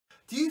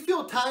Do you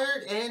feel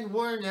tired and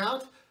worn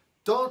out?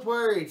 Don't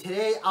worry,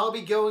 today I'll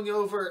be going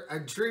over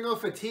adrenal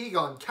fatigue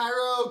on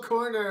Chiro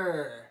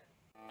Corner.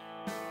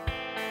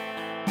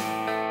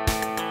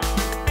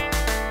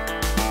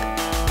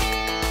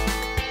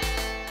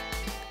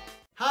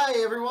 Hi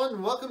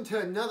everyone, welcome to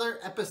another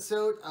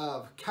episode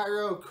of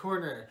Chiro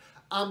Corner.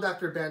 I'm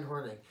Dr. Ben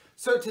Horning.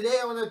 So today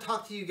I want to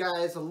talk to you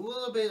guys a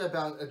little bit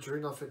about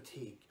adrenal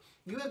fatigue.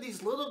 You have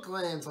these little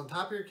glands on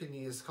top of your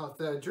kidneys called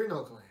the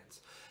adrenal glands,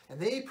 and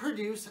they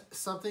produce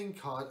something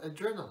called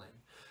adrenaline.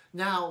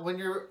 Now, when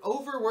you're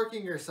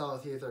overworking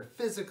yourself, either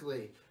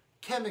physically,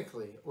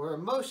 chemically, or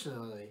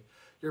emotionally,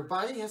 your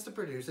body has to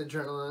produce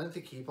adrenaline to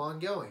keep on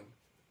going.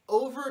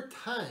 Over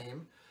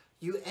time,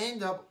 you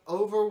end up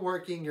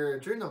overworking your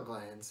adrenal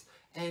glands,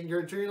 and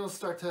your adrenals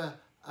start to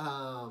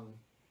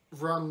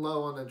run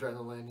low on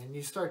adrenaline, and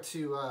you start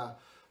to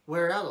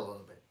wear out a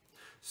little bit.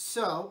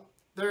 So,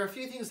 there are a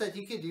few things that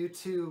you can do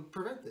to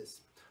prevent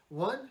this.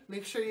 One,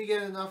 make sure you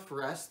get enough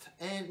rest,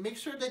 and make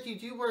sure that you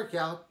do work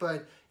out,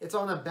 but it's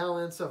on a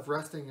balance of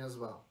resting as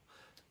well.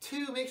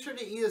 Two, make sure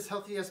to eat as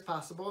healthy as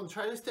possible and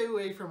try to stay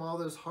away from all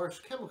those harsh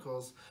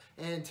chemicals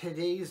and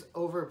today's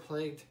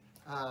overplagued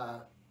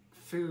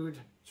food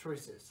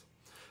choices.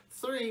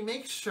 Three,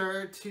 make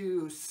sure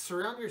to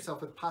surround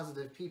yourself with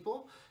positive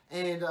people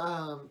and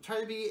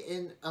try to be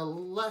in a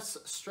less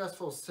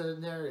stressful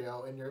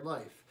scenario in your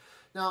life.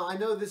 Now, I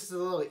know this is a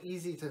little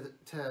easy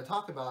to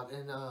talk about,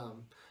 and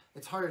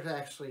it's harder to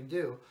actually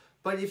do,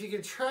 but if you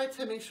could try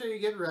to make sure you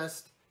get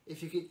rest,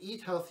 if you could eat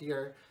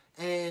healthier,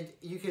 and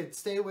you could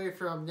stay away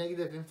from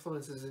negative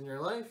influences in your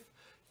life,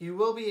 you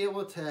will be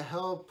able to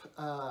help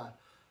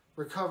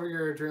recover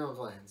your adrenal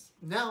glands.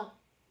 Now,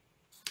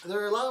 there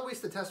are a lot of ways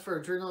to test for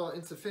adrenal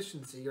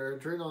insufficiency or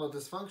adrenal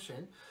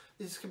dysfunction.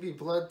 These could be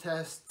blood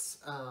tests.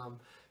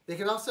 They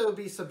could also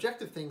be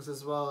subjective things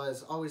as well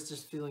as always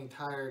just feeling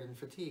tired and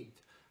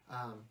fatigued.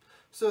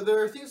 So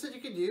there are things that you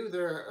could do.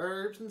 There are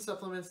herbs and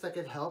supplements that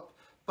could help,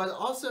 but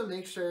also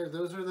make sure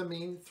those are the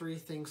main three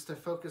things to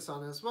focus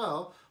on as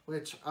well,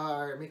 which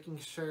are making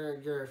sure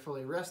you're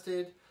fully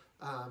rested,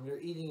 you're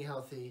eating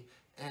healthy,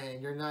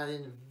 and you're not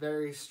in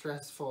very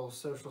stressful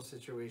social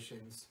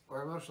situations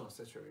or emotional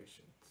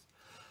situations.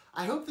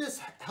 I hope this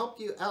helped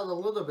you out a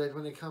little bit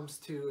when it comes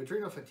to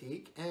adrenal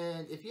fatigue,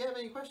 and if you have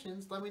any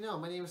questions, let me know.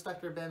 My name is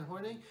Dr. Ben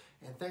Horning,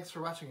 and thanks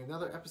for watching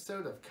another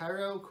episode of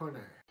Chiro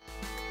Corner.